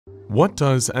What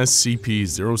does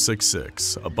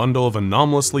SCP-066, a bundle of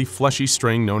anomalously fleshy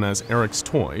string known as Eric's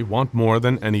toy, want more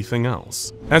than anything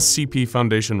else? SCP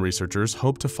Foundation researchers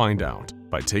hope to find out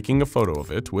by taking a photo of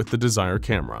it with the Desire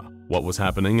camera. What was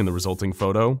happening in the resulting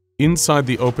photo? Inside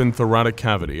the open thoracic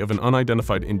cavity of an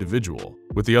unidentified individual,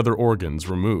 with the other organs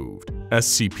removed,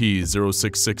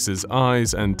 SCP-066's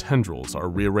eyes and tendrils are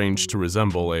rearranged to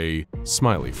resemble a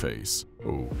smiley face.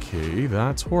 Okay,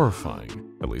 that's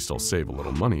horrifying. At least I'll save a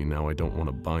little money now I don't want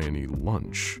to buy any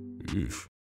lunch. Oof.